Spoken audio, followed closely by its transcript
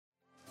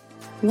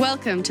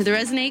Welcome to the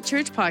Resonate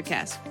Church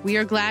podcast. We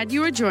are glad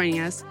you are joining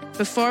us.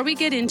 Before we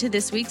get into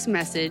this week's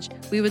message,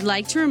 we would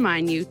like to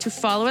remind you to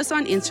follow us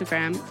on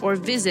Instagram or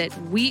visit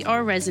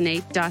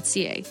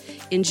weareresonate.ca.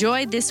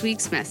 Enjoy this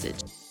week's message.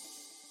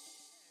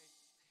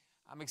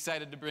 I'm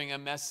excited to bring a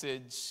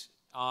message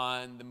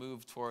on the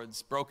move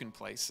towards broken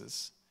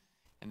places.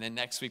 And then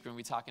next week, we're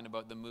going to be talking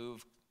about the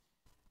move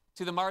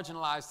to the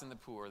marginalized and the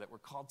poor that we're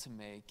called to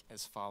make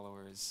as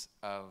followers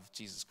of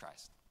Jesus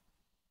Christ.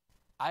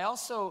 I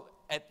also,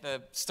 at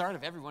the start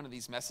of every one of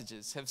these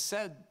messages, have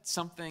said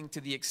something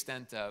to the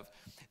extent of,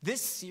 this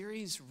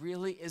series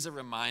really is a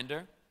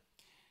reminder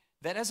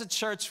that as a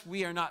church,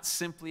 we are not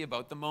simply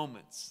about the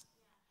moments.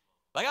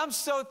 Like, I'm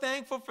so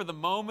thankful for the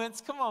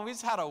moments. Come on, we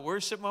just had a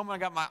worship moment. I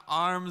got my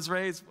arms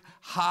raised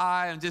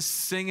high. I'm just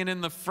singing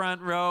in the front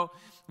row.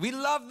 We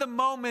love the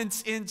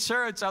moments in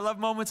church. I love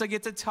moments I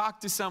get to talk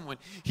to someone,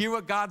 hear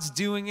what God's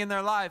doing in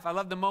their life. I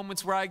love the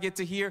moments where I get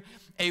to hear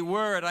a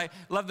word. I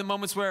love the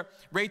moments where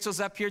Rachel's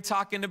up here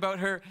talking about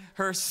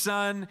her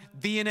son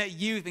being at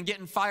youth and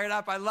getting fired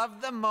up. I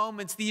love the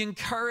moments, the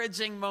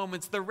encouraging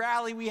moments, the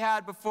rally we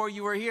had before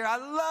you were here. I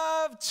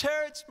love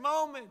church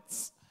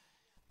moments,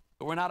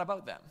 but we're not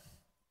about them.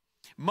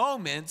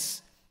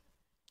 Moments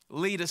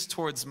lead us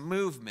towards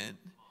movement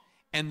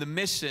and the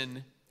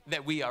mission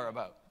that we are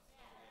about.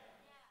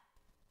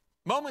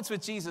 Moments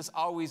with Jesus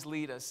always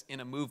lead us in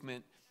a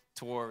movement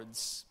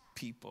towards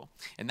people.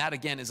 And that,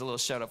 again, is a little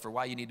shout out for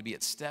why you need to be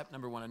at step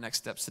number one of Next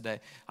Steps today.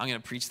 I'm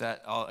going to preach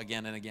that all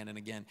again and again and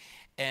again.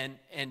 And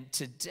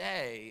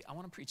today, I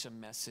want to preach a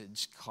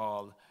message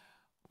called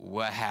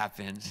What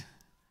Happened?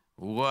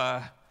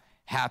 What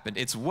happened?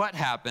 It's what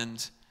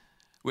happened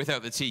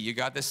without the T. You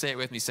got this? Say it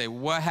with me. Say,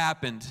 what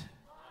happened?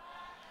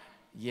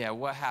 Yeah,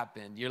 what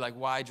happened? You're like,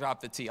 why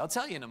drop the T? I'll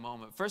tell you in a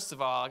moment. First of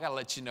all, I got to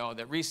let you know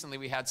that recently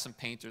we had some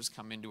painters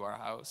come into our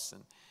house,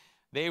 and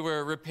they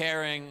were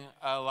repairing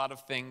a lot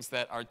of things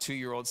that our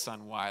 2-year-old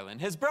son, Wylan,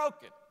 has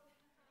broken.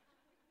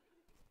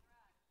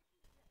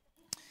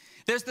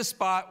 There's the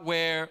spot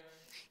where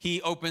he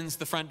opens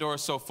the front door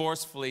so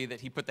forcefully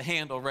that he put the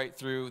handle right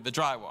through the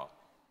drywall.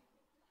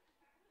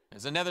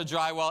 There's another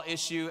drywall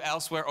issue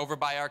elsewhere over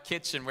by our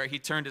kitchen where he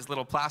turned his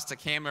little plastic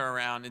hammer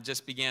around and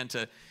just began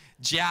to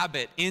jab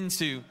it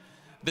into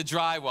the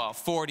drywall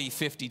 40,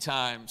 50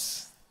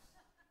 times.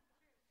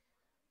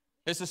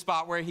 There's a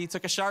spot where he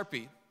took a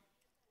Sharpie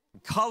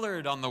and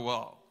colored on the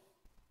wall.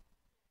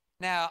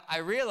 Now, I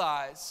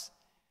realize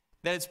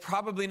that it's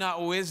probably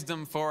not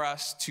wisdom for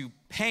us to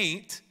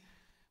paint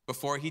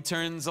before he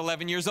turns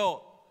 11 years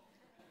old.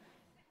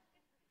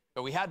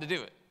 But we had to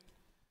do it.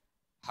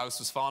 House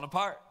was falling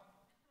apart.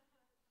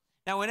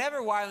 Now, whenever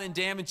Wylan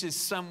damages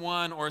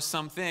someone or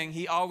something,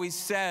 he always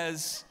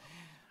says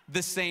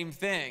the same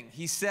thing.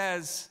 He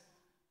says,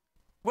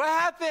 what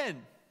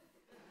happened?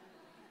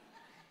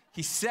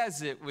 He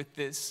says it with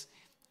this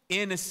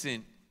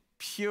innocent,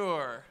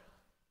 pure,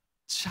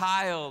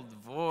 child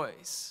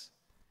voice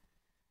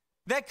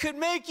that could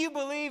make you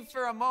believe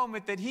for a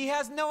moment that he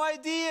has no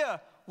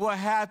idea what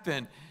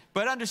happened.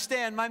 But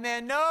understand, my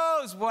man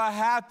knows what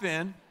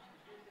happened.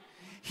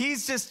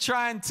 He's just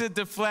trying to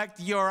deflect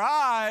your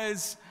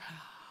eyes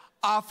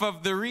off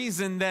of the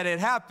reason that it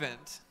happened.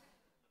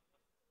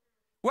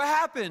 What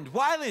happened?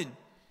 Wylan,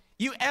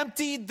 you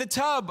emptied the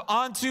tub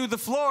onto the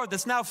floor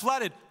that's now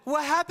flooded.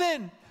 What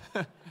happened?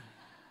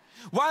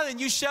 Wylan,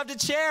 you shoved a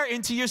chair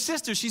into your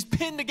sister. She's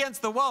pinned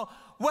against the wall.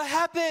 What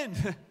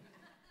happened?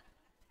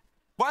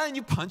 Wylan,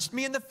 you punched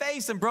me in the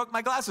face and broke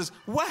my glasses.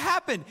 What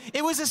happened?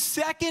 It was a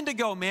second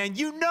ago, man.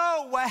 You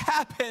know what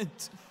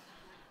happened.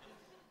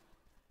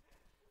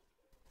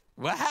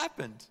 What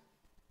happened?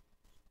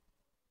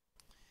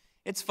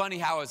 It's funny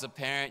how as a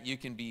parent you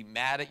can be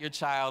mad at your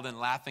child and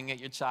laughing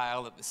at your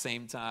child at the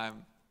same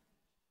time.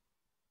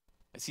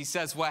 As he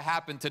says, what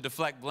happened, to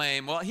deflect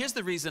blame. Well, here's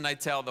the reason I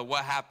tell the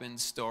what happened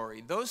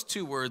story. Those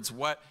two words,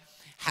 what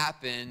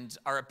happened,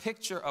 are a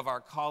picture of our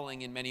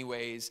calling in many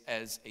ways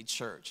as a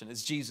church and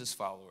as Jesus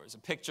followers. A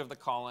picture of the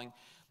calling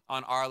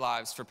on our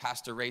lives for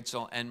Pastor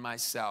Rachel and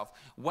myself.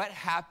 What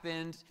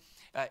happened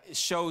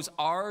shows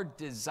our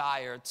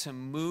desire to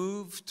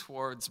move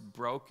towards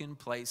broken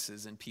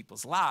places in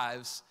people's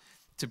lives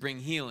to bring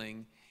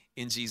healing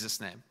in Jesus'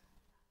 name.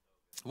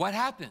 What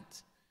happened?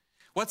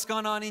 What's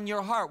gone on in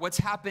your heart? What's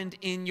happened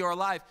in your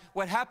life?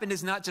 What happened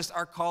is not just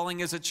our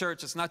calling as a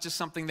church. It's not just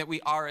something that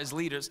we are as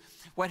leaders.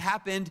 What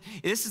happened,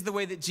 this is the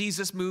way that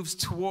Jesus moves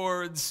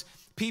towards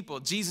people.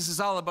 Jesus is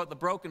all about the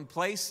broken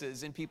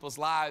places in people's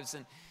lives.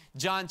 And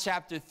John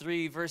chapter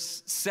 3,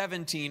 verse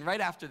 17, right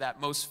after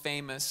that most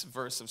famous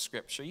verse of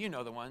Scripture. You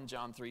know the one,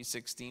 John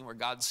 3:16, where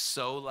God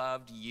so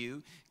loved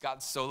you,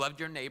 God so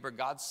loved your neighbor,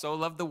 God so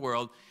loved the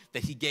world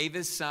that he gave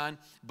his son,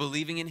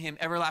 believing in him,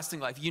 everlasting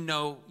life. You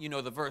know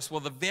the verse.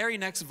 Well, the very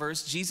next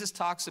verse, Jesus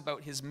talks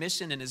about his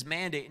mission and his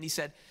mandate, and he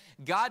said,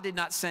 God did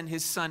not send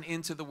his son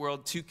into the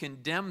world to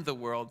condemn the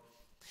world,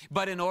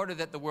 but in order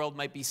that the world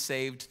might be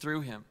saved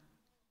through him.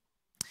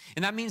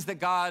 And that means that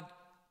God,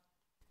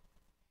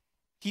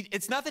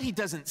 it's not that he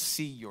doesn't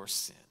see your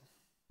sin.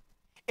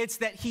 It's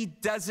that he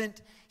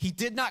He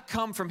did not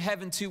come from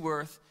heaven to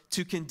earth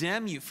to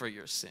condemn you for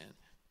your sin,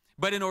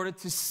 but in order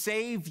to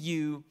save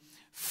you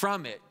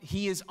from it.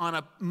 He is on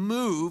a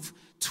move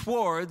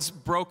towards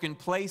broken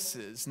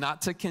places,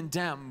 not to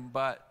condemn,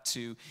 but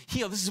to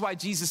heal. This is why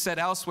Jesus said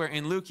elsewhere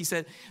in Luke, he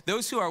said,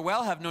 those who are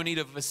well have no need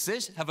of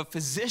a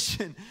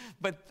physician,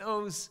 but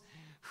those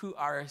who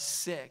are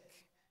sick.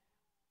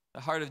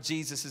 The heart of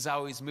Jesus is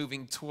always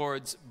moving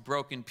towards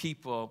broken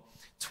people,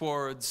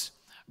 towards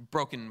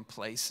broken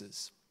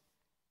places.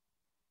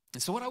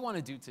 And so what I want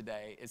to do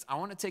today is I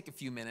want to take a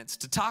few minutes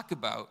to talk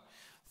about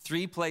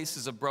 3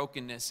 places of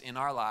brokenness in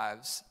our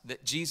lives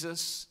that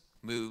Jesus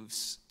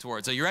moves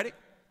towards. Are you ready?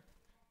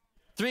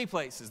 3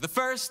 places. The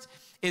first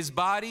is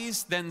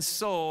bodies, then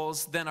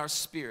souls, then our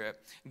spirit.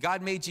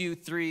 God made you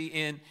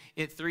 3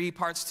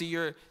 parts to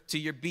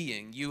your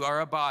being. You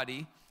are a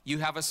body, you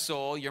have a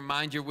soul, your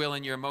mind, your will,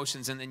 and your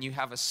emotions, and then you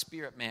have a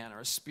spirit man or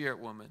a spirit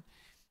woman.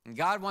 And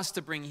God wants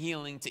to bring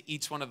healing to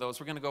each one of those.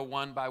 We're going to go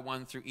one by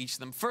one through each of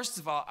them. First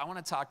of all, I want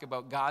to talk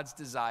about God's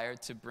desire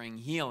to bring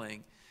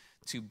healing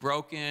to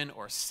broken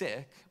or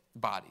sick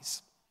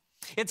bodies.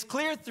 It's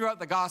clear throughout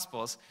the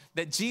Gospels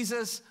that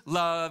Jesus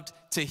loved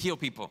to heal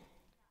people.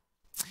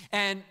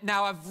 And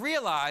now I've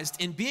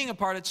realized in being a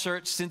part of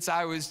church since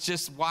I was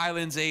just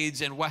Wyland's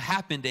age and what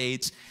happened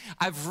age,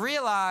 I've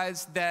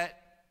realized that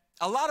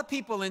a lot of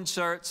people in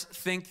church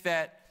think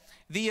that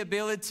the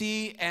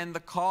ability and the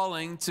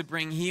calling to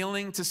bring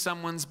healing to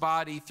someone's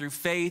body through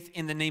faith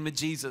in the name of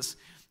Jesus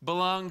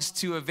belongs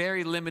to a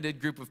very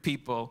limited group of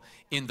people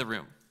in the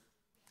room.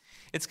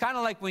 It's kind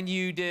of like when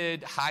you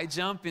did high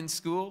jump in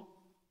school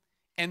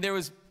and there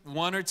was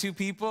 1 or 2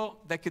 people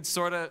that could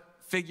sort of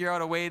figure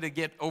out a way to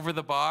get over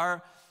the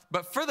bar.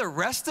 But for the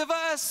rest of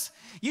us,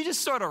 you just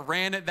sort of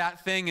ran at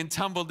that thing and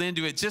tumbled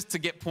into it just to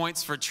get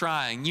points for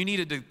trying. You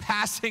needed a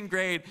passing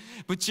grade,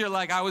 but you're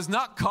like, I was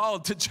not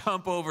called to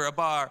jump over a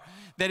bar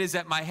that is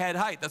at my head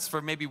height. That's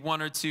for maybe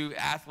 1 or 2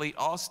 athlete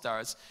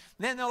all-stars.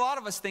 Then a lot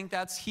of us think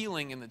that's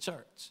healing in the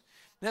church.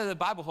 Now, the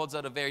Bible holds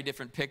out a very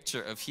different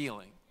picture of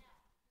healing.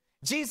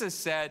 Jesus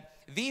said,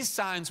 these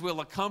signs will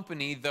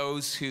accompany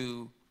those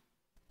who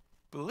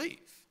believe.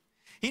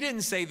 He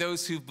didn't say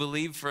those who've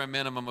believed for a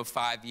minimum of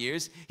 5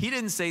 years. He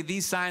didn't say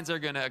these signs are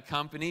going to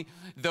accompany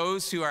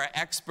those who are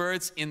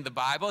experts in the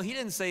Bible. He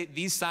didn't say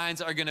these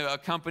signs are going to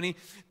accompany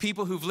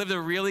people who've lived a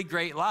really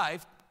great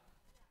life.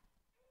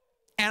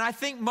 And I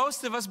think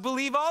most of us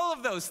believe all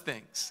of those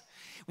things.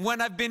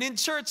 When I've been in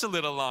church a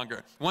little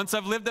longer, once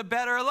I've lived a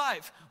better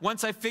life,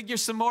 once I figure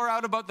some more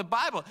out about the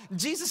Bible.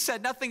 Jesus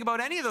said nothing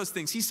about any of those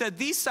things. He said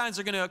these signs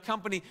are going to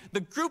accompany the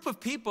group of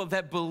people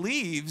that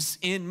believes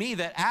in me,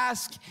 that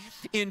ask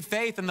in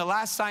faith. And the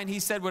last sign he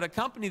said would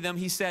accompany them,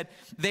 he said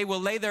they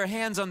will lay their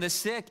hands on the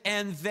sick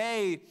and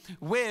they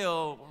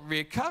will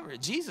recover.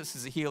 Jesus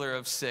is a healer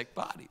of sick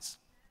bodies.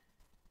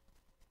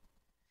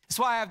 That's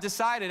why I've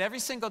decided every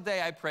single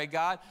day I pray,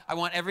 God, I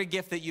want every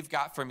gift that you've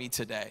got for me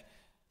today.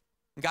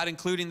 God,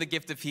 including the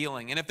gift of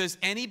healing. And if there's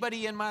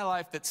anybody in my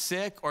life that's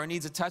sick or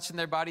needs a touch in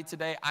their body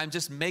today, I'm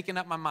just making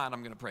up my mind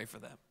I'm going to pray for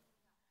them.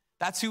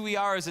 That's who we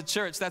are as a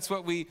church. That's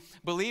what we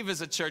believe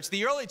as a church.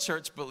 The early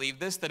church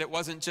believed this, that it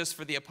wasn't just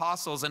for the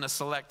apostles and a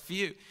select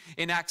few.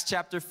 In Acts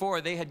chapter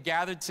 4, they had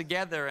gathered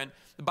together, and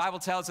the Bible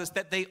tells us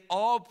that they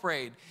all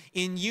prayed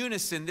in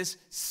unison, this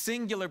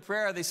singular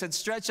prayer. They said,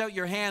 stretch out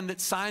your hand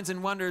that signs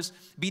and wonders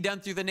be done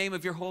through the name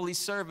of your holy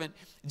servant,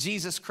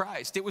 Jesus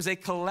Christ. It was a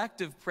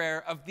collective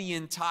prayer of the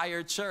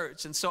entire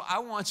church. And so I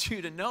want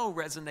you to know,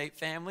 Resonate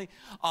family,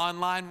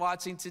 online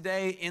watching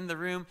today, in the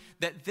room,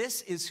 that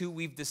this is who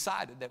we've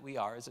decided that we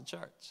are as a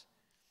church.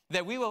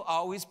 That we will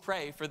always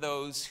pray for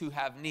those who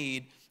have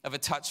need of a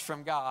touch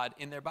from God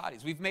in their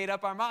bodies. We've made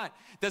up our mind.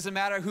 Doesn't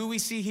matter who we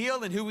see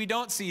healed and who we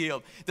don't see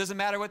healed. Doesn't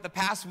matter what the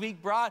past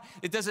week brought.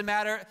 It doesn't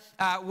matter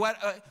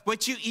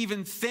what you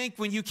even think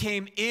when you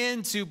came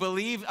in to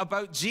believe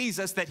about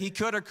Jesus that he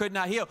could or could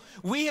not heal.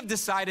 We have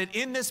decided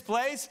in this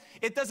place,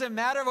 it doesn't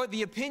matter what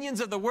the opinions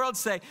of the world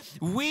say.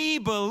 We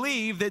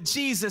believe that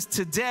Jesus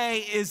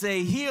today is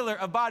a healer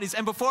of bodies.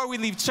 And before we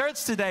leave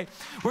church today,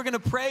 we're going to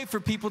pray for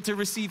people to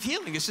receive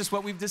healing. It's just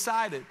what we've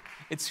decided.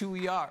 It's who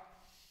we are.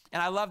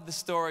 And I love the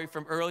story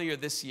from earlier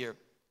this year.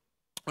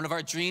 One of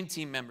our dream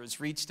team members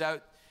reached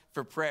out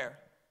for prayer.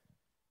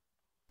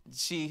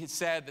 She had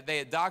said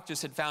that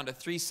doctors had found a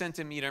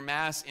 3-centimeter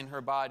mass in her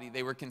body.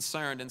 They were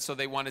concerned, and so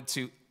they wanted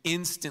to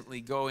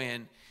instantly go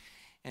in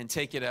and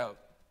take it out.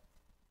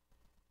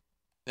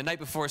 The night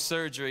before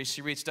surgery,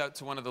 she reached out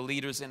to one of the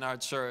leaders in our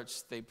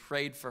church. They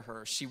prayed for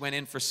her. She went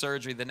in for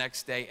surgery the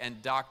next day,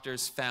 and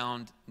doctors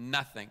found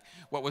nothing.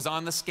 What was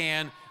on the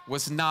scan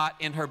was not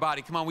in her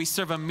body. Come on, we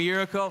serve a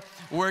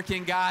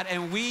miracle-working God,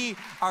 and we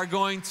are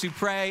going to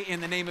pray in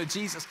the name of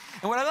Jesus.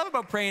 And what I love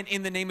about praying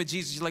in the name of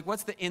Jesus, you're like,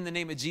 what's the in the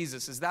name of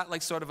Jesus? Is that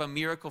like sort of a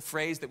miracle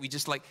phrase that we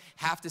just like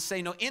have to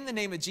say? No, in the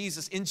name of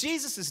Jesus. In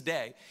Jesus'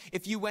 day,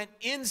 if you went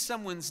in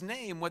someone's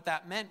name, what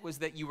that meant was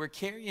that you were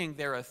carrying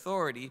their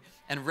authority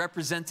and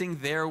representing representing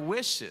their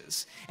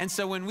wishes. And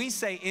so when we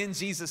say in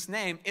Jesus'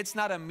 name, it's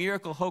not a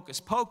miracle hocus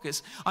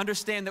pocus.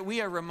 Understand that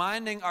we are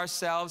reminding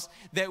ourselves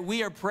that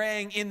we are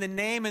praying in the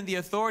name and the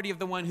authority of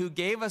the one who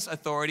gave us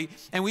authority.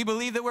 And we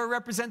believe that we're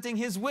representing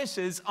his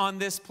wishes on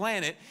this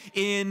planet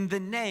in the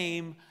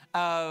name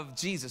of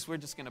Jesus. We're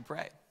just going to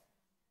pray.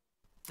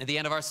 At the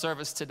end of our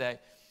service today,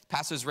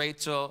 Pastors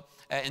Rachel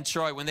and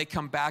Troy, when they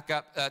come back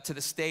up to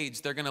the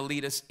stage, they're going to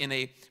lead us in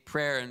a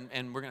prayer,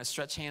 and we're going to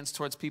stretch hands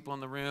towards people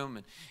in the room,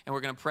 and we're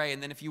going to pray.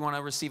 And then if you want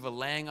to receive a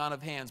laying on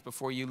of hands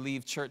before you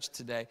leave church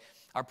today,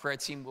 our prayer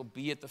team will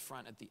be at the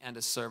front at the end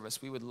of service.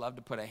 We would love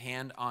to put a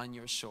hand on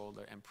your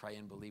shoulder and pray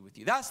and believe with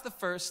you. That's the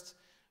first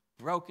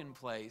broken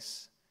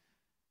place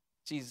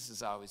Jesus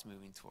is always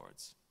moving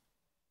towards.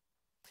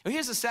 Well,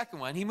 here's the second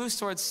one. He moves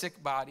towards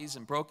sick bodies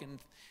and broken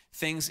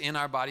things in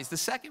our bodies. The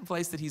second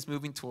place that he's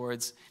moving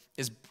towards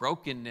is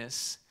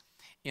brokenness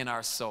in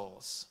our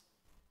souls,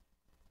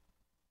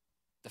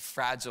 the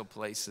fragile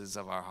places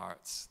of our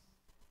hearts.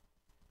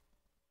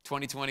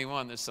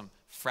 2021, there's some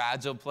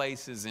fragile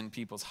places in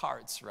people's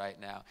hearts right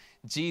now.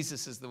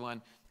 Jesus is the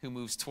one who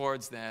moves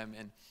towards them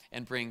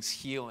and brings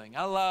healing.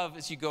 I love,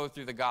 as you go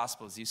through the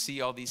Gospels, you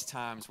see all these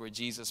times where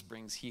Jesus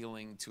brings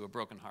healing to a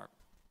broken heart.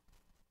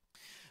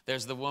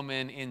 There's the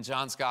woman in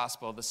John's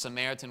Gospel, the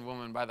Samaritan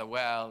woman by the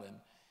well, and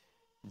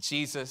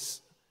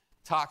Jesus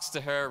talks to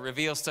her,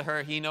 reveals to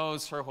her, he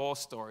knows her whole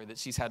story, that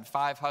she's had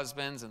 5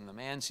 husbands and the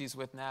man she's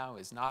with now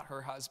is not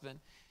her husband.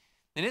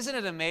 And isn't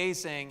it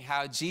amazing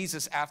how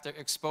Jesus, after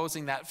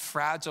exposing that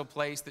fragile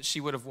place that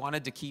she would have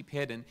wanted to keep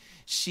hidden,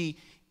 she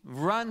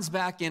runs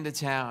back into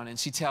town and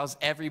she tells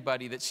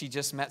everybody that she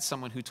just met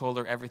someone who told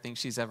her everything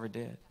she's ever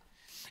did.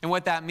 And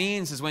what that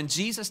means is when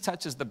Jesus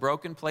touches the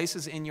broken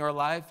places in your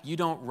life, you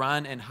don't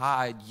run and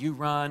hide, you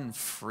run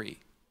free.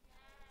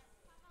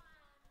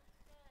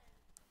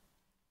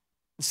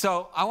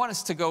 So I want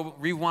us to go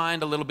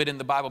rewind a little bit in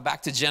the Bible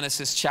back to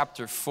Genesis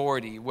chapter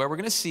 40, where we're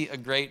going to see a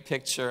great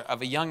picture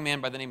of a young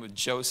man by the name of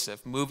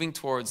Joseph moving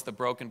towards the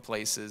broken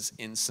places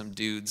in some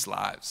dudes'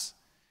 lives.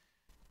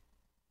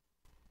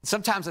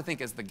 Sometimes I think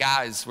as the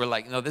guys, we're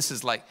like, no, this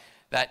is like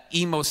that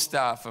emo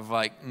stuff of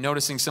like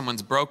noticing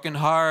someone's broken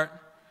heart.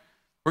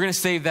 We're going to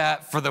save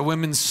that for the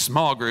women's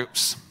small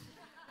groups.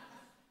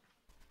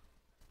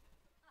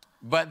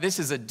 But this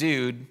is a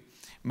dude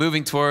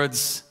moving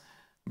towards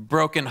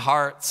broken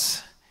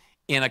hearts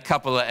in a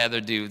couple of other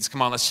dudes.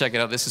 Come on, let's check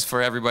it out. This is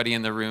for everybody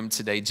in the room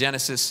today.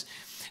 Genesis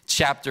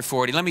chapter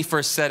 40. Let me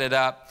first set it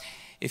up.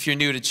 If you're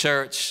new to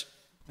church,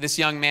 this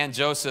young man,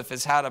 Joseph,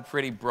 has had a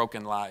pretty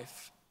broken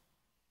life.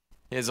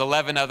 His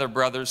 11 other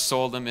brothers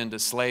sold him into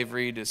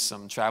slavery to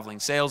some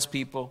traveling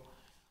salespeople.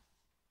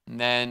 And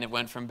then it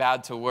went from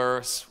bad to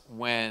worse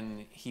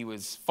when he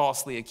was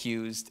falsely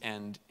accused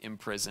and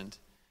imprisoned.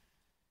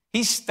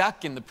 He's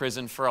stuck in the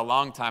prison for a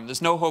long time.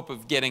 There's no hope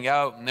of getting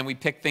out. And then we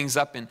pick things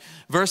up in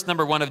verse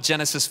number 1 of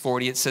Genesis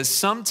 40. It says,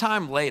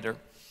 sometime later,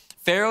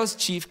 Pharaoh's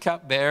chief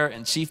cupbearer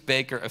and chief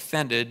baker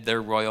offended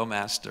their royal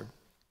master.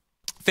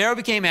 Pharaoh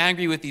became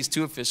angry with these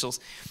 2 officials,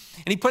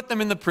 and he put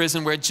them in the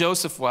prison where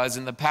Joseph was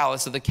in the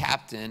palace of the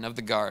captain of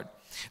the guard.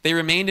 They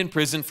remained in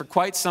prison for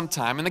quite some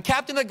time, and the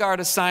captain of the guard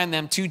assigned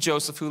them to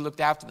Joseph, who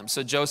looked after them.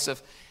 So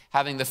Joseph,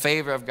 having the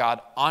favor of God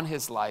on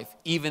his life,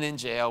 even in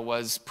jail,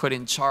 was put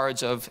in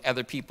charge of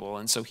other people.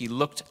 And so he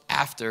looked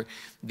after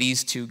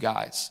these 2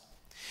 guys.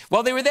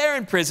 While they were there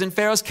in prison,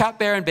 Pharaoh's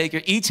cupbearer and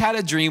baker each had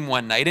a dream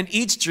one night, and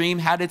each dream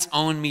had its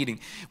own meaning.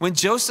 When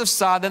Joseph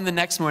saw them the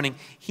next morning,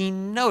 he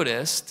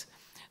noticed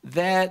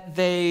that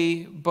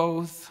they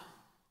both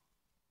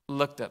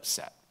looked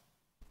upset.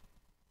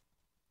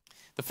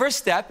 The first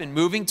step in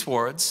moving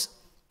towards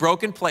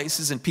broken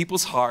places in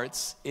people's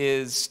hearts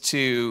is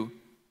to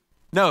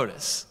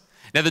notice.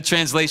 Another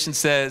translation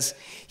says,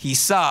 he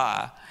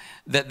saw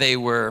that they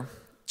were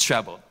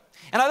troubled.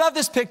 And I love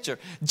this picture.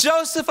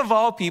 Joseph, of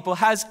all people,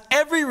 has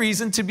every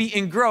reason to be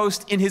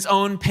engrossed in his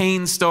own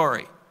pain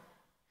story.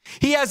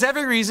 He has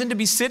every reason to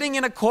be sitting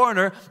in a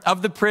corner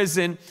of the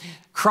prison,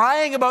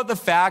 crying about the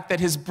fact that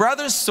his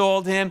brothers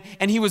sold him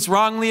and he was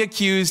wrongly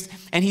accused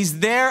and he's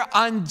there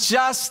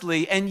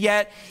unjustly, and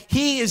yet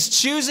he is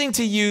choosing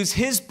to use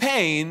his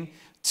pain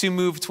to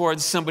move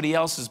towards somebody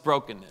else's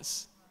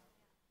brokenness.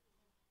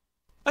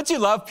 Don't you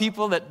love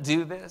people that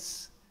do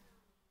this?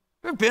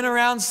 Ever been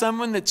around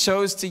someone that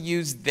chose to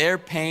use their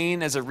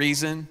pain as a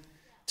reason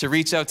to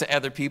reach out to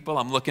other people?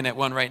 I'm looking at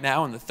one right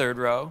now in the 3rd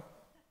row.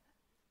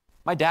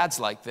 My dad's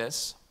like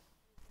this.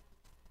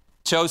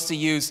 Chose to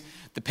use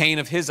the pain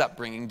of his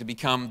upbringing to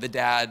become the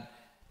dad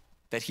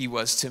that he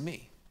was to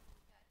me.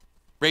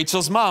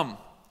 Rachel's mom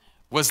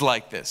was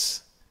like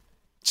this.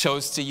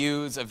 Chose to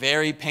use a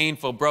very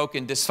painful,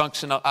 broken,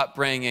 dysfunctional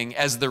upbringing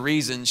as the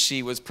reason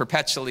she was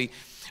perpetually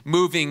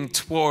moving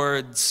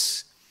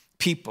towards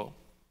people.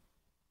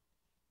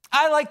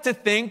 I like to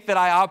think that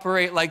I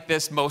operate like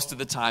this most of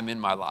the time in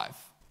my life.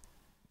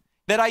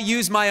 That I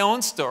use my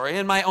own story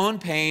and my own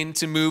pain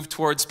to move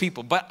towards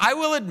people. But I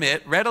will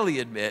admit, readily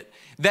admit,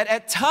 that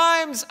at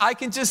times I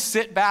can just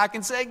sit back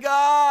and say,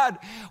 God,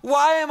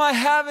 why am I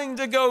having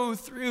to go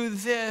through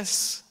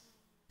this?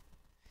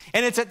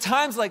 And it's at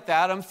times like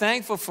that I'm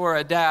thankful for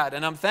a dad,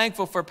 and I'm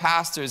thankful for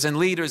pastors and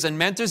leaders and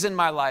mentors in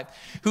my life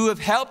who have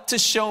helped to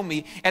show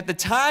me at the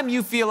time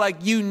you feel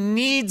like you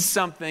need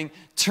something,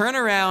 turn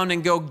around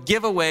and go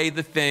give away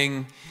the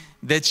thing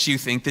that you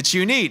think that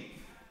you need.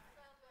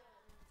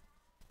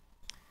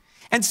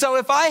 And so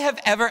if I have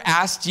ever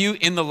asked you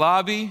in the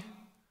lobby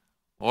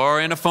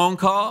or in a phone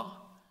call,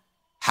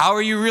 how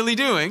are you really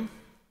doing?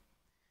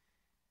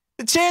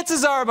 The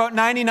chances are about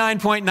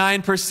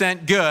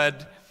 99.9% good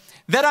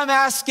that I'm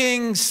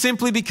asking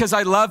simply because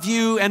I love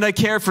you and I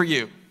care for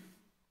you.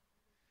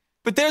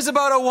 But there's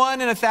about a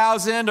 1 in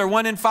 1,000 or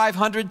 1 in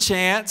 500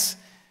 chance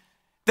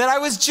that I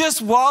was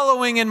just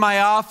wallowing in my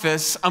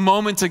office a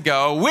moment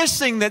ago,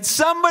 wishing that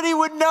somebody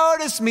would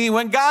notice me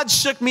when God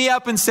shook me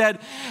up and said,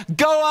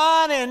 go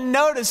on and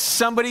notice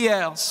somebody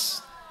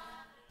else.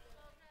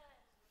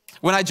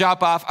 When I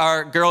drop off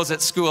our girls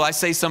at school, I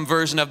say some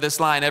version of this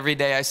line every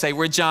day. I say,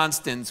 we're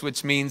Johnstons,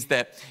 which means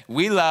that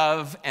we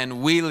love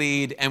and we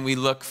lead and we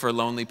look for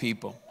lonely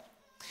people.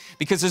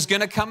 Because there's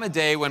gonna come a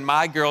day when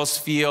my girls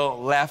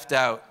feel left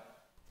out.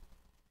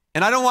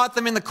 And I don't want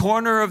them in the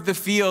corner of the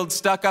field,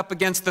 stuck up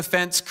against the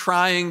fence,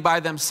 crying by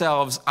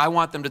themselves. I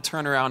want them to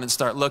turn around and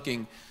start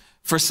looking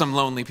for some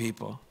lonely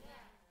people.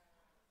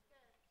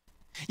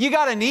 You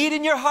got a need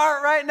in your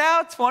heart right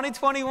now,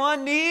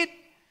 2021 need?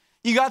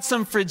 You got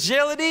some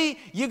fragility,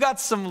 you got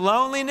some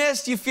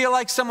loneliness, you feel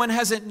like someone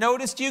hasn't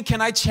noticed you. Can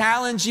I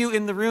challenge you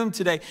in the room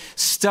today?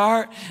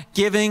 Start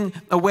giving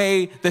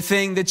away the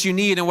thing that you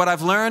need. And what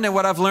I've learned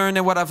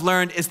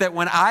is that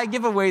when I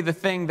give away the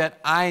thing that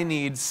I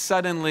need,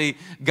 suddenly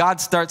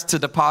God starts to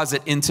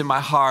deposit into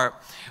my heart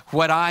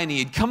what I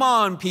need. Come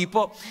on,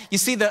 people. You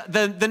see,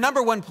 the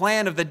number one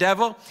plan of the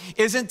devil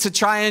isn't to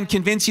try and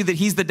convince you that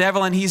he's the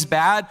devil and he's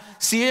bad.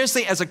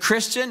 Seriously, as a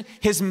Christian,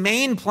 his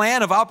main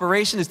plan of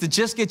operation is to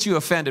just get you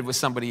offended with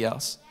somebody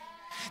else.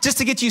 Just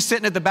to get you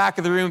sitting at the back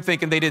of the room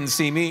thinking they didn't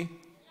see me.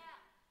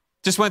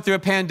 Just went through a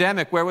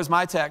pandemic. Where was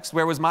my text?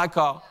 Where was my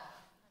call?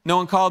 No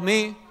one called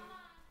me.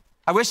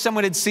 I wish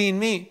someone had seen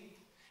me.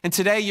 And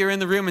today you're in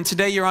the room, and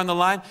today you're on the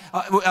line.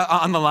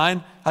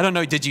 I don't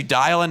know, did you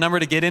dial a number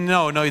to get in?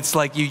 No, it's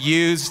like you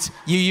used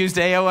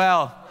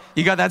AOL.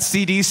 You got that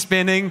CD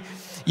spinning.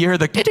 You heard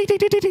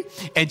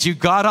the and you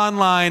got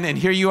online, and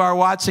here you are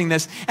watching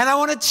this. And I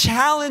want to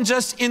challenge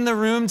us in the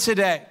room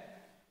today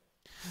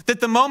that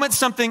the moment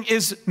something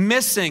is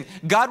missing,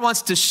 God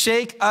wants to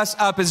shake us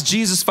up as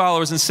Jesus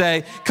followers and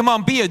say, come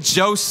on, be a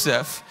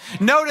Joseph.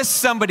 Notice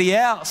somebody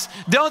else.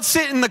 Don't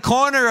sit in the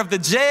corner of the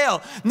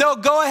jail. No,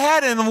 go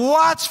ahead and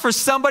watch for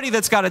somebody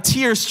that's got a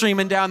tear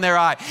streaming down their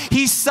eye.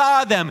 He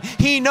saw them.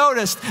 He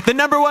noticed. The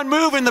number one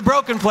move in the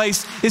broken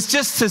place is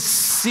just to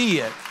see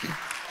it.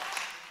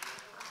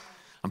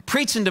 I'm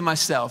preaching to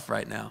myself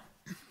right now.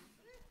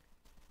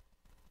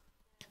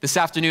 This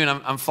afternoon,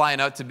 I'm flying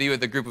out to be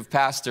with a group of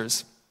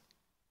pastors.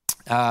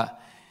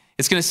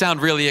 It's going to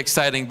sound really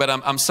exciting, but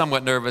I'm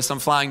somewhat nervous. I'm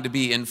flying to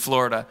be in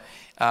Florida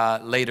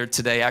later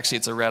today. Actually,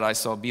 it's a red eye,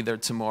 so I'll be there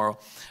tomorrow.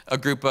 A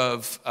group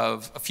of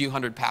a few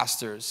hundred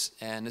pastors,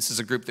 and this is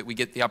a group that we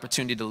get the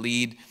opportunity to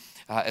lead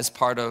as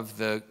part of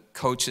the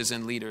coaches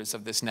and leaders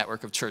of this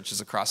network of churches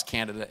across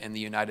Canada and the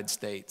United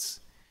States.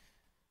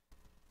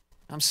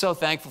 I'm so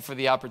thankful for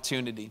the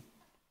opportunity.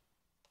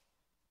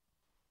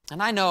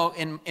 And I know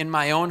in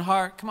my own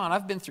heart, come on,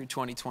 I've been through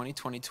 2020,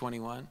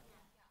 2021.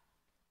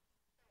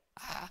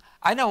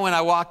 I know when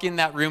I walk in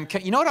that room,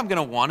 you know what I'm going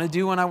to want to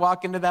do when I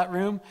walk into that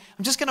room?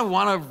 I'm just going to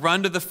want to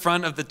run to the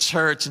front of the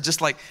church and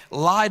just like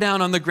lie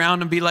down on the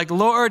ground and be like,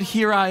 Lord,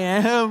 here I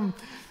am.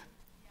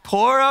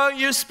 Pour out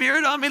your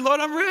spirit on me, Lord,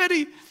 I'm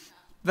ready.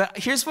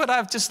 Here's what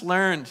I've just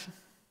learned.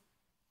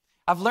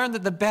 I've learned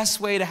that the best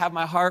way to have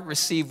my heart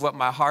receive what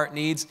my heart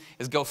needs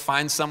is go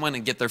find someone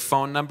and get their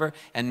phone number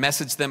and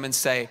message them and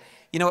say,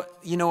 you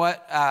know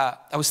what?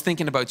 I was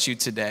thinking about you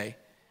today.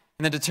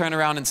 And then to turn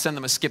around and send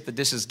them a Skip the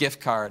Dishes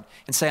gift card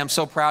and say, I'm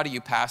so proud of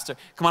you, Pastor.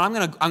 Come on,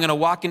 I'm gonna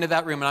walk into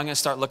that room and I'm gonna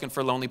start looking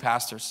for lonely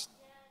pastors.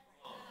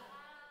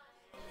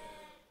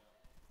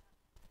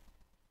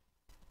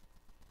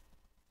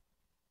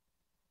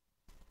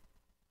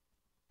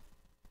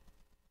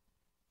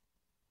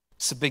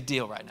 It's a big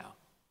deal right now.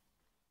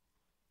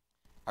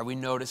 Are we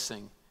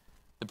noticing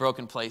the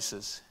broken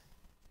places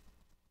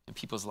in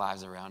people's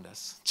lives around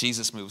us?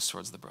 Jesus moves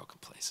towards the broken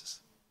places.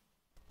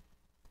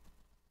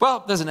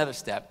 Well, there's another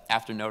step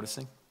after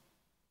noticing.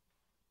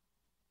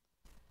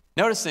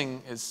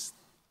 Noticing is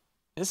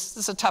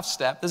a tough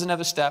step. There's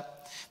another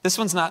step. This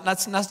one's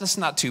that's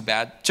not too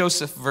bad.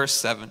 Joseph, verse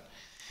 7.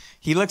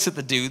 He looks at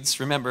the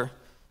dudes. Remember,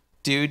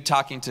 dude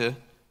talking to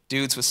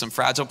dudes with some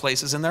fragile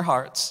places in their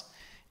hearts.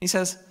 He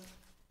says,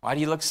 why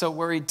do you look so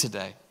worried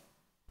today?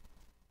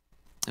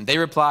 And they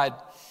replied,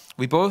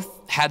 we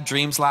both had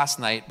dreams last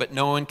night, but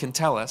no one can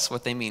tell us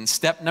what they mean.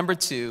 Step number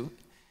 2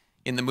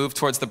 in the move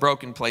towards the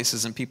broken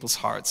places in people's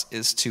hearts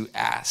is to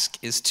ask,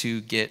 is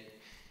to get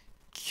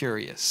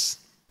curious.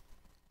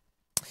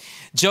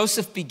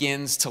 Joseph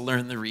begins to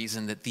learn the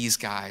reason that these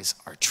guys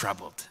are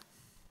troubled.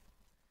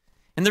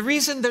 And the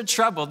reason they're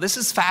troubled, this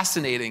is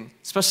fascinating,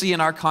 especially in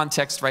our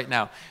context right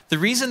now. The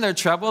reason they're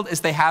troubled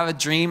is they have a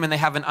dream and they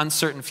have an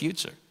uncertain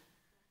future.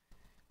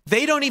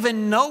 They don't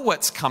even know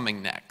what's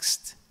coming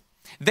next.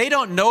 They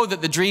don't know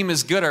that the dream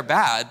is good or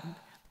bad.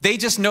 They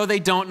just know they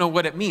don't know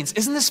what it means.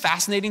 Isn't this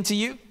fascinating to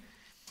you?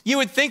 You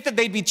would think that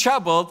they'd be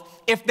troubled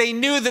if they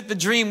knew that the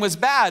dream was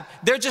bad.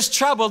 They're just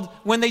troubled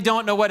when they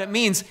don't know what it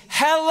means.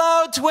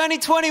 Hello,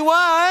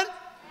 2021.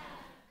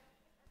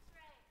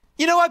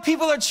 You know why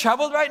people are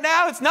troubled right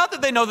now? It's not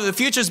that they know that the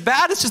future's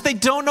bad, it's just they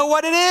don't know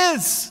what it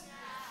is.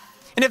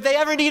 And if they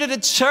ever needed a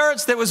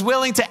church that was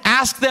willing to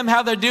ask them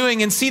how they're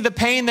doing and see the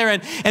pain they're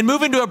in and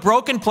move into a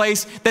broken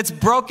place that's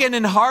broken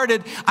and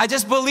hearted, I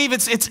just believe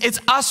it's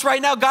us right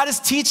now. God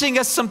is teaching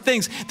us some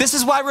things. This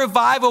is why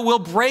revival will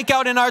break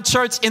out in our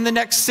church in the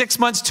next 6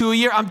 months to a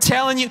year. I'm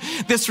telling you,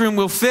 this room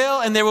will fill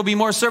and there will be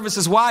more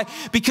services. Why?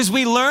 Because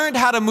we learned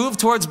how to move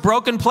towards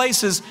broken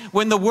places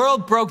when the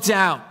world broke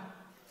down.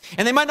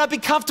 And they might not be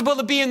comfortable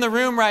to be in the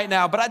room right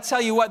now, but I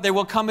tell you what, there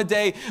will come a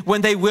day when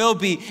they will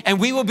be,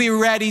 and we will be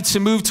ready to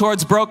move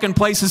towards broken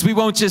places. We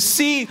won't just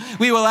see,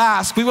 we will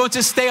ask. We won't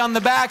just stay on the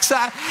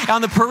backside,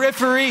 on the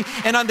periphery,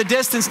 and on the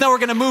distance. No, we're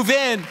going to move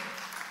in.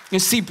 You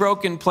see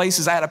broken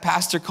places. I had a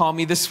pastor call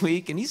me this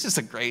week, and he's just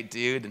a great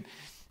dude.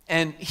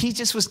 And he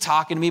just was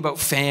talking to me about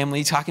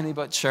family, talking to me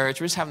about church.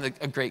 We're just having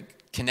a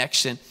great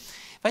connection.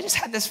 But I just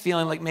had this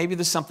feeling like maybe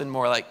there's something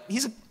more. Like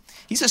he's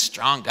a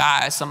strong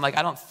guy, so I'm like,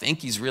 I don't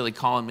think he's really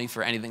calling me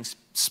for anything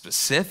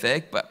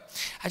specific, but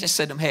I just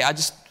said to him, hey, I'm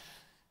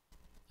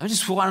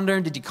just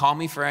wondering, did you call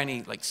me for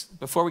any, like,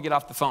 before we get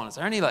off the phone, is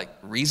there any, like,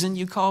 reason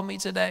you called me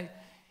today?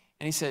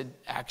 And he said,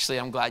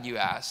 actually, I'm glad you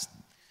asked,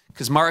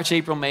 because March,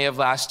 April, May of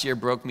last year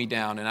broke me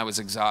down, and I was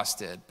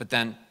exhausted, but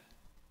then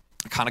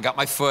I kind of got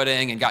my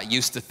footing and got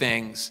used to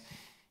things.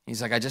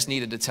 He's like, I just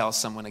needed to tell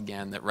someone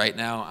again that right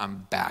now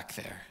I'm back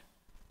there.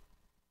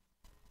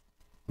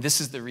 This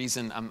is the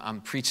reason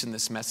I'm preaching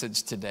this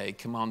message today.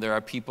 Come on, there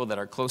are people that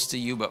are close to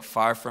you but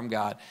far from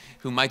God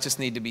who might just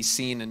need to be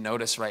seen and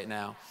noticed right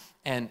now.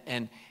 And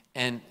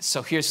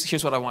so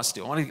here's what I want to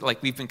do. I want to,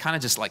 like, we've been kind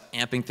of just like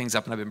amping things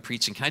up and I've been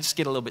preaching. Can I just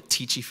get a little bit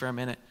teachy for a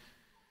minute?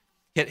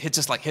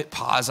 Hit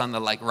pause on the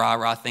like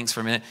rah things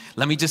for a minute.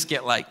 Let me just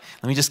get like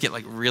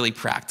really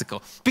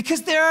practical.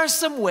 Because there are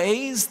some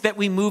ways that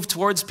we move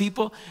towards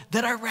people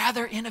that are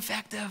rather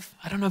ineffective.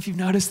 I don't know if you've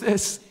noticed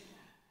this.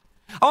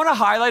 I want to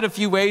highlight a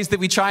few ways that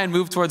we try and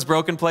move towards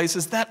broken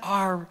places that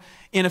are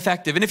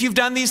ineffective. And if you've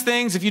done these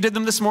things, if you did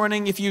them this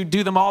morning, if you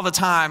do them all the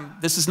time,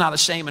 this is not a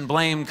shame and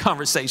blame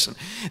conversation.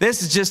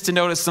 This is just to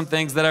notice some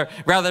things that are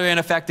rather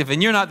ineffective.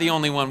 And you're not the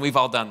only one. We've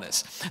all done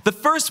this. The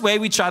first way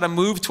we try to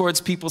move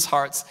towards people's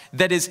hearts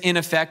that is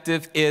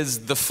ineffective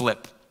is the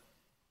flip.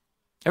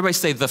 Everybody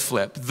say the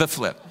flip, the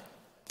flip,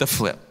 the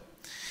flip.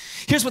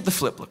 Here's what the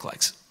flip looks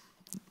like.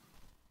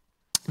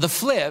 The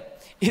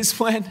flip is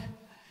when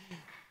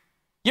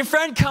your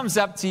friend comes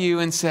up to you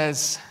and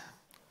says,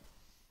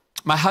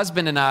 my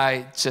husband and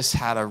I just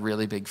had a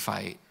really big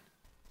fight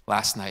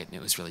last night and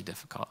it was really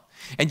difficult.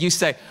 And you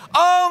say,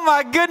 oh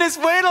my goodness,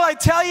 wait till I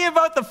tell you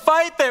about the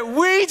fight that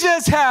we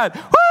just had.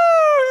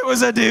 Woo, it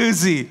was a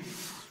doozy.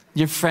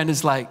 Your friend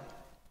is like,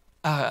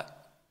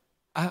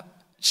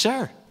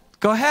 sure,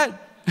 go ahead.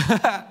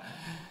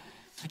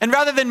 And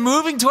rather than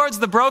moving towards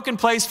the broken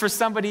place for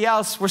somebody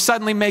else, we're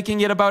suddenly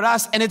making it about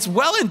us. And it's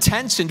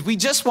well-intentioned. We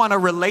just want to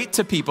relate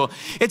to people.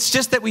 It's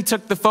just that we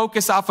took the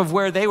focus off of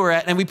where they were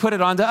at and we put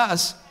it onto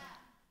us.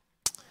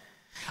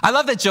 I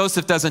love that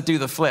Joseph doesn't do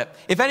the flip.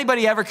 If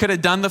anybody ever could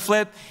have done the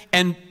flip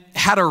and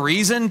had a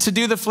reason to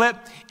do the flip,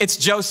 it's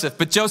Joseph.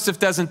 But Joseph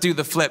doesn't do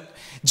the flip.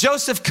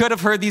 Joseph could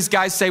have heard these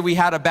guys say we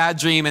had a bad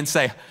dream and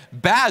say,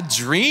 bad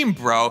dream,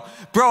 bro.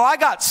 Bro, I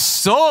got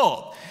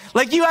sold.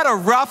 Like you had a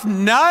rough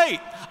night.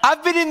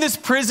 I've been in this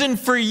prison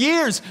for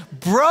years.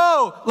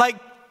 Bro, like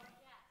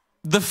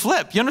the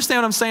flip. You understand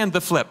what I'm saying? The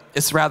flip.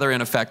 It's rather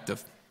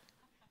ineffective.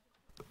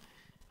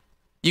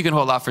 You can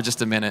hold off for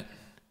just a minute,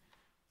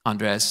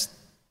 Andres.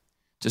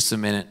 Just a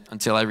minute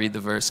until I read the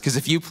verse. Because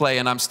if you play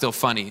and I'm still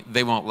funny,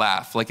 they won't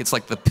laugh. Like it's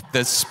like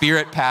the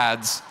spirit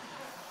pads.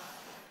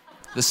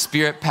 The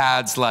spirit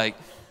pads, like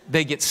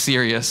they get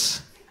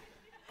serious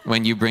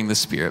when you bring the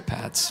spirit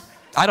pads.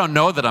 I don't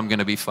know that I'm going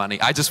to be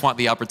funny. I just want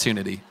the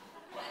opportunity.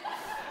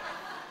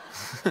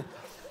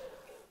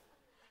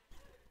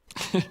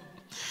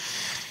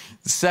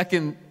 The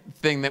second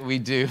thing that we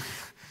do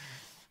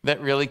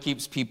that really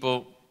keeps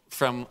people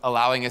from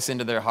allowing us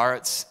into their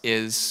hearts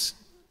is,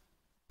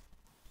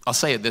 I'll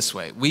say it this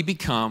way, we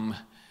become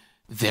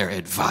their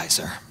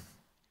advisor.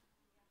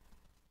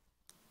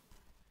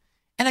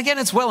 And again,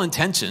 it's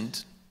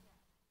well-intentioned.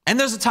 And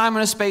there's a time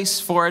and a space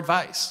for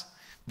advice.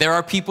 There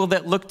are people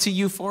that look to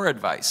you for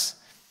advice.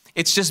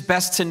 It's just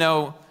best to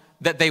know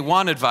that they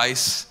want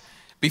advice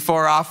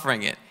before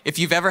offering it. If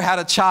you've ever had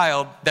a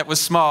child that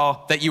was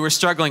small that you were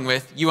struggling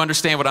with, you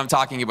understand what I'm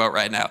talking about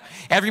right now.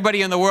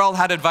 Everybody in the world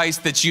had advice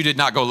that you did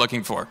not go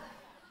looking for.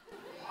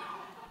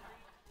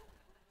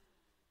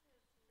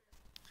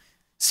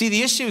 See,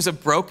 the issues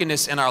of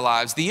brokenness in our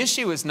lives, the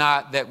issue is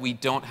not that we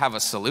don't have a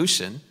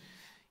solution.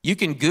 You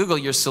can Google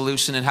your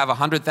solution and have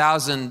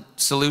 100,000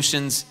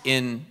 solutions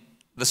in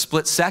the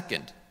split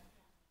second.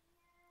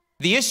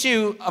 The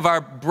issue of our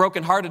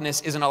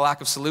brokenheartedness isn't a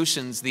lack of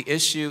solutions. The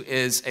issue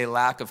is a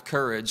lack of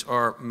courage,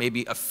 or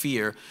maybe a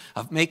fear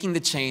of making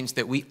the change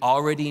that we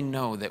already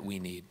know that we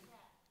need.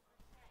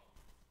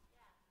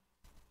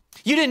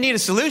 You didn't need a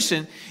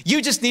solution.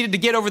 You just needed to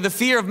get over the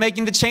fear of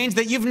making the change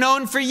that you've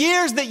known for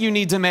years that you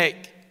need to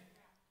make.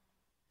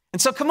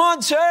 And so come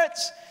on, church.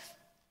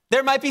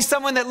 There might be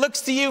someone that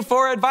looks to you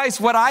for advice.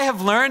 What I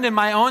have learned in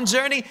my own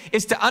journey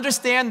is to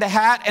understand the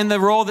hat and the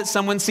role that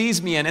someone sees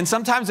me in. And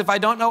sometimes if I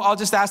don't know, I'll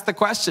just ask the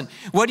question,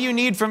 what do you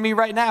need from me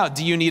right now?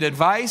 Do you need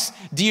advice?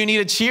 Do you need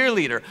a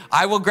cheerleader?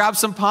 I will grab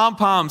some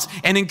pom-poms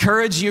and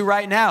encourage you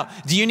right now.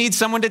 Do you need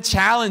someone to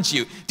challenge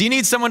you? Do you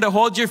need someone to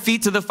hold your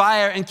feet to the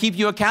fire and keep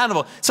you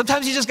accountable?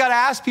 Sometimes you just got to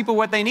ask people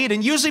what they need,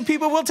 and usually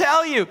people will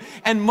tell you.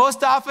 And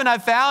most often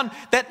I've found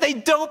that they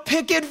don't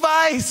pick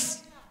advice.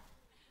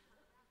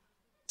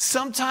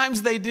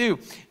 Sometimes they do.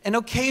 And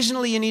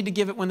occasionally you need to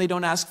give it when they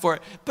don't ask for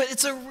it. But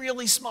it's a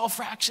really small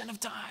fraction of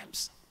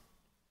times.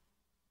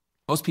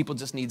 Most people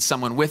just need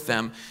someone with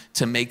them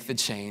to make the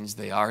change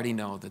they already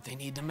know that they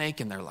need to make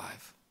in their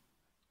life.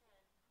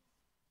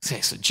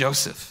 Okay, so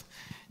Joseph,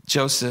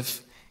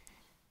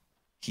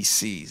 he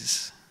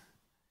sees,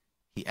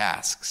 he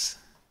asks.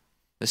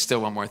 There's still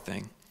one more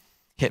thing.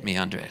 Hit me,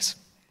 Andres.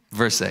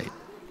 Verse 8.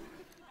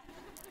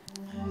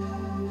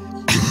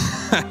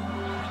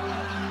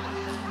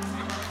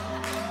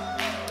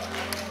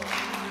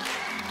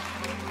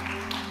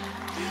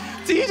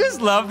 Do you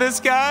just love this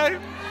guy?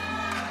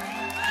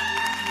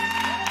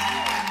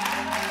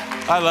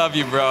 I love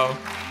you, bro.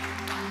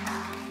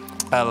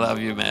 I love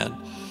you, man.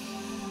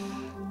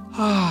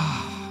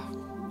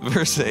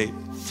 Verse 8.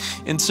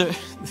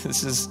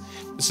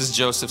 This is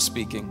Joseph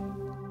speaking.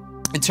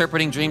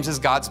 Interpreting dreams is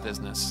God's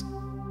business.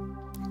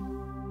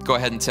 Go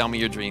ahead and tell me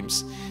your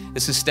dreams.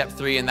 This is step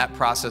 3 in that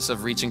process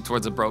of reaching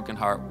towards a broken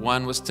heart.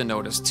 1 was to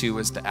notice, 2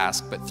 was to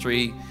ask, but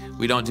 3,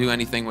 we don't do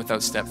anything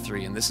without step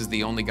 3, and this is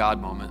the only God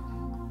moment.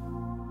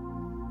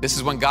 This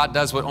is when God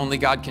does what only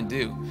God can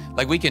do.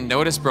 Like, we can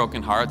notice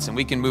broken hearts and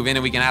we can move in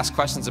and we can ask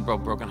questions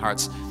about broken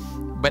hearts,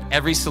 but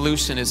every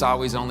solution is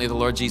always only the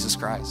Lord Jesus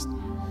Christ.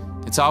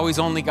 It's always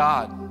only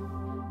God.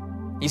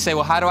 You say,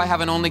 well, how do I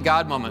have an only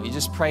God moment? You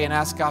just pray and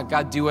ask God,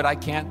 God, do what I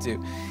can't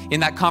do. In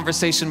that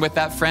conversation with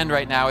that friend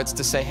right now, it's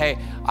to say, hey,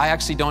 I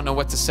actually don't know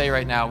what to say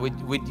right now. Would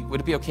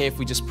it be okay if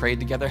we just prayed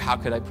together? How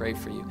could I pray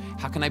for you?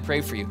 How can I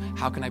pray for you?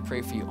 How can I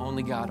pray for you?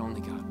 Only God,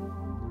 only God.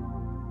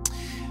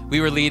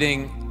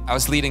 I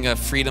was leading a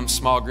Freedom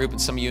small group, and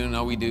some of you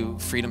know we do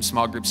Freedom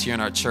small groups here in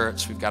our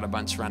church. We've got a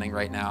bunch running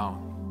right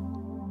now.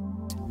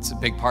 It's a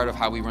big part of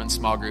how we run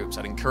small groups.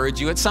 I'd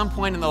encourage you at some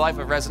point in the life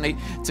of Resonate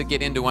to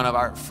get into one of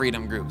our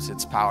Freedom groups.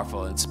 It's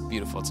powerful, it's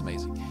beautiful, it's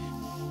amazing.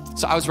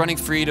 So I was running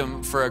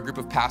Freedom for a group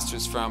of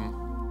pastors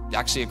from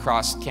actually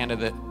across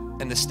Canada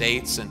and the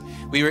States, and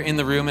we were in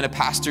the room and a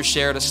pastor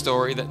shared a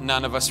story that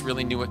none of us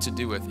really knew what to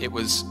do with. It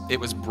was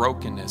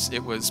brokenness,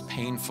 it was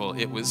painful,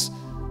 it was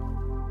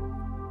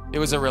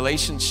a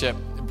relationship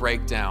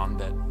breakdown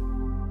that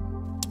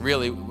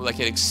really, like,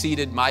 it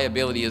exceeded my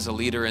ability as a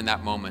leader in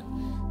that moment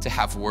to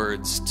have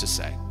words to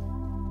say.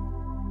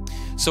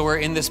 So we're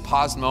in this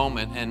paused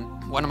moment,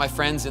 and one of my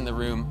friends in the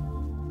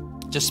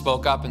room just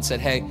spoke up and said,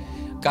 hey,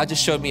 God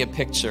just showed me a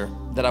picture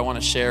that I want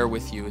to share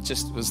with you. It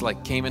just was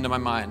like, came into my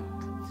mind.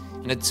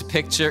 And it's a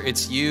picture,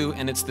 it's you,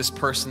 and it's this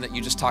person that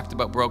you just talked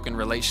about broken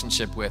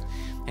relationship with.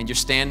 And you're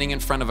standing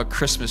in front of a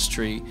Christmas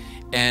tree,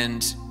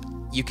 and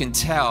you can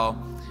tell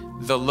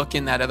the look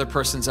in that other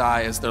person's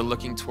eye as they're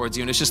looking towards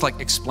you. And it's just like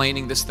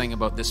explaining this thing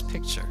about this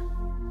picture.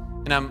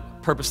 And I'm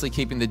purposely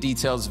keeping the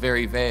details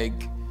very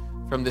vague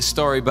from this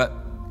story, but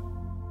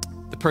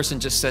the person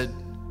just said,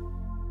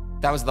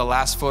 that was the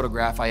last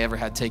photograph I ever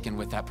had taken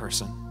with that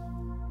person.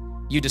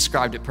 You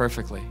described it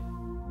perfectly.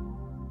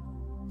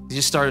 He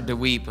just started to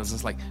weep. It was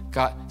just like,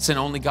 God, it's an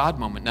only God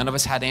moment. None of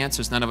us had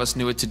answers. None of us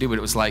knew what to do, but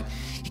it was like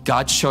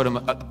God showed him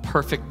a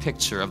perfect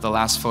picture of the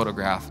last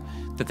photograph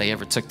that they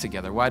ever took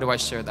together. Why do I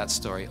share that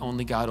story?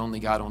 Only God, only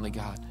God, only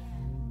God,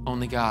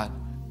 only God.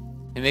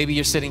 And maybe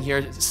you're sitting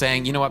here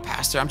saying, you know what,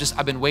 Pastor,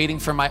 I've been waiting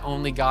for my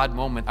only God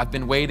moment. I've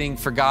been waiting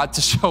for God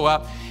to show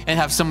up and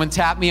have someone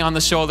tap me on the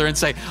shoulder and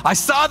say, I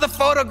saw the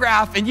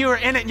photograph and you were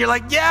in it. And you're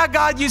like, yeah,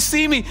 God, you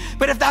see me.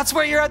 But if that's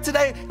where you're at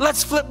today,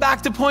 let's flip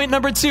back to point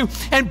number 2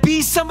 and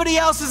be somebody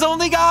else's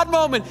only God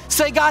moment.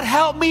 Say, God,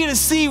 help me to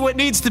see what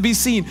needs to be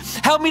seen.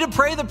 Help me to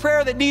pray the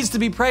prayer that needs to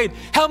be prayed.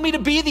 Help me to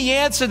be the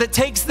answer that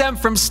takes them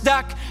from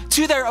stuck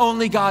to their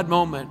only God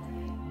moment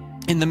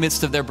in the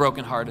midst of their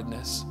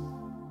brokenheartedness.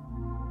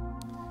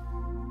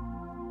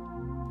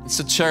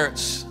 So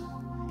church,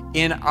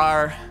 in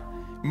our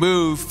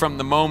move from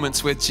the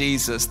moments with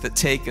Jesus that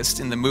take us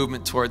in the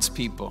movement towards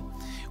people,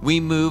 we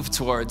move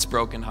towards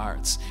broken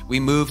hearts. We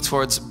move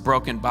towards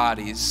broken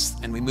bodies,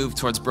 and we move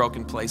towards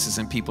broken places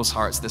in people's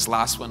hearts. This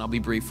last one I'll be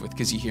brief with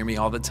because you hear me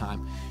all the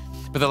time.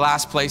 But the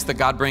last place that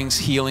God brings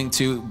healing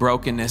to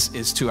brokenness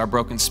is to our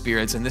broken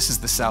spirits. And this is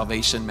the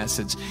salvation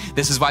message.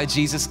 This is why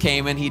Jesus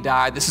came and he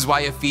died. This is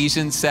why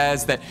Ephesians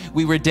says that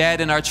we were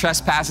dead in our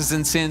trespasses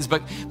and sins,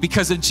 but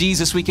because of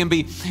Jesus, we can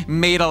be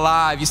made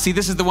alive. You see,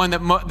 this is the one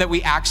that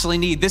we actually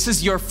need. This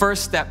is your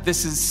first step.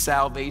 This is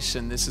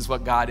salvation. This is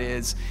what God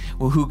is,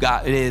 who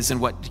God is and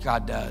what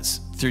God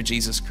does through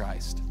Jesus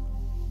Christ.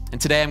 And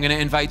today I'm going to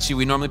invite you.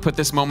 We normally put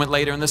this moment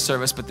later in the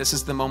service, but this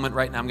is the moment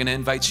right now. I'm going to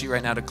invite you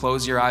right now to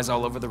close your eyes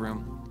all over the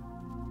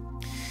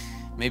room.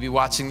 Maybe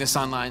watching this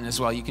online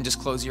as well. You can just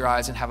close your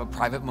eyes and have a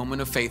private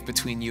moment of faith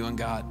between you and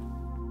God.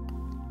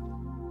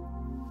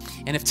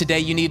 And if today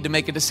you need to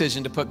make a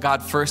decision to put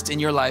God first in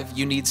your life,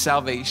 you need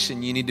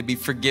salvation. You need to be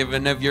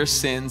forgiven of your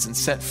sins and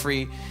set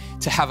free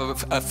to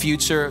have a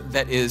future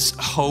that is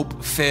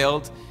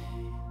hope-filled.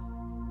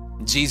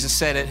 Jesus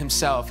said it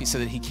himself. He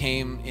said that he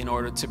came in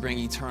order to bring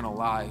eternal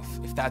life.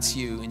 If that's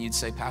you and you'd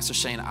say, Pastor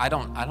Shane, I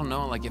don't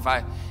know, like if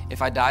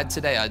I died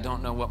today, I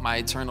don't know what my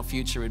eternal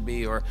future would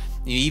be. Or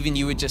even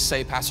you would just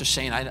say, Pastor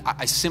Shane,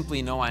 I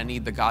simply know I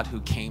need the God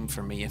who came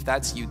for me. If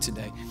that's you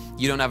today,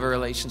 you don't have a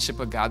relationship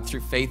with God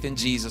through faith in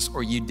Jesus,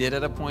 or you did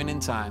at a point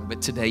in time,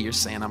 but today you're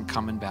saying, I'm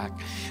coming back.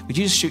 Would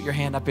you just shoot your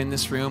hand up in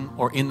this room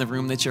or in the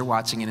room that you're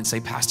watching in and say,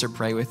 Pastor,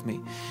 pray with me.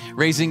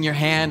 Raising your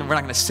hand, we're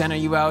not gonna center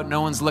you out. No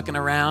one's looking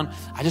around.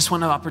 I just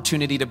want an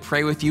opportunity to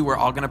pray with you. We're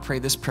all gonna pray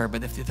this prayer,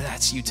 but if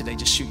that's you today,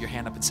 just shoot your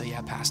hand up and say,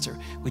 yeah, Pastor,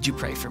 would you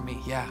pray for me?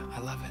 Yeah, I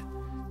love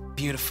it.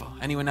 Beautiful.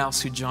 Anyone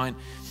else who joined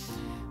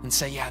and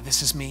say, yeah,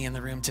 this is me in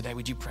the room today.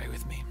 Would you pray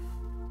with me?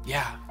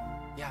 Yeah,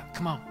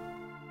 come on.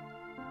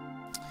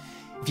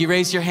 If you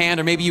raised your hand,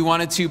 or maybe you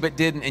wanted to but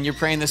didn't, and you're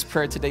praying this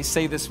prayer today,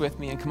 say this with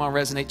me. And come on,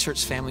 Resonate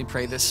Church family,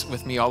 pray this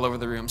with me all over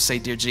the room. Say,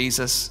 dear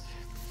Jesus,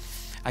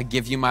 I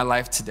give you my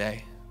life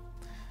today,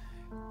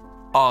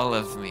 all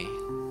of me,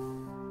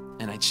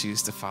 and I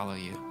choose to follow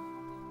you.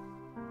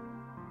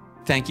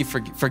 Thank you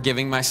for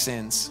forgiving my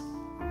sins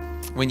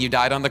when you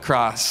died on the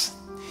cross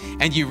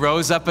and you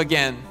rose up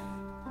again.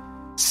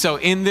 So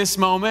in this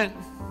moment,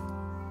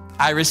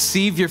 I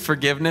receive your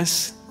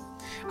forgiveness.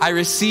 I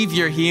receive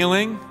your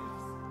healing.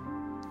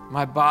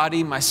 My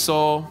body, my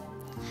soul,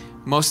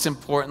 most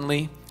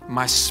importantly,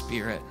 my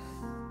spirit.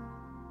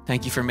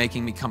 Thank you for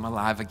making me come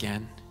alive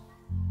again.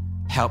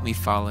 Help me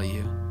follow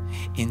you.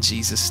 In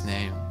Jesus'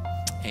 name,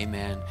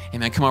 amen.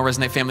 Amen. Come on,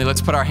 Resonate family.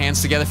 Let's put our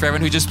hands together for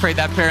everyone who just prayed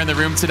that prayer in the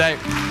room today.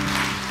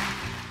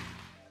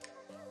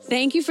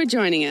 Thank you for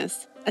joining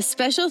us. A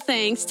special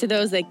thanks to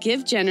those that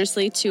give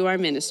generously to our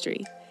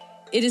ministry.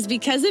 It is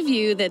because of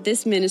you that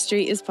this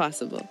ministry is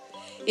possible.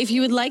 If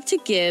you would like to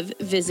give,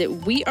 visit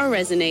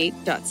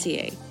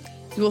weareresonate.ca.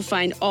 You will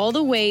find all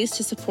the ways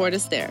to support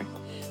us there.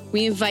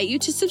 We invite you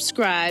to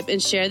subscribe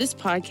and share this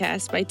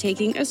podcast by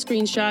taking a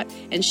screenshot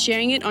and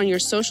sharing it on your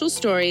social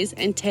stories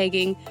and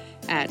tagging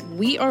at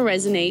We Are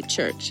Resonate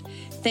Church.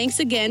 Thanks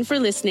again for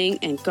listening,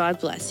 and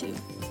God bless you.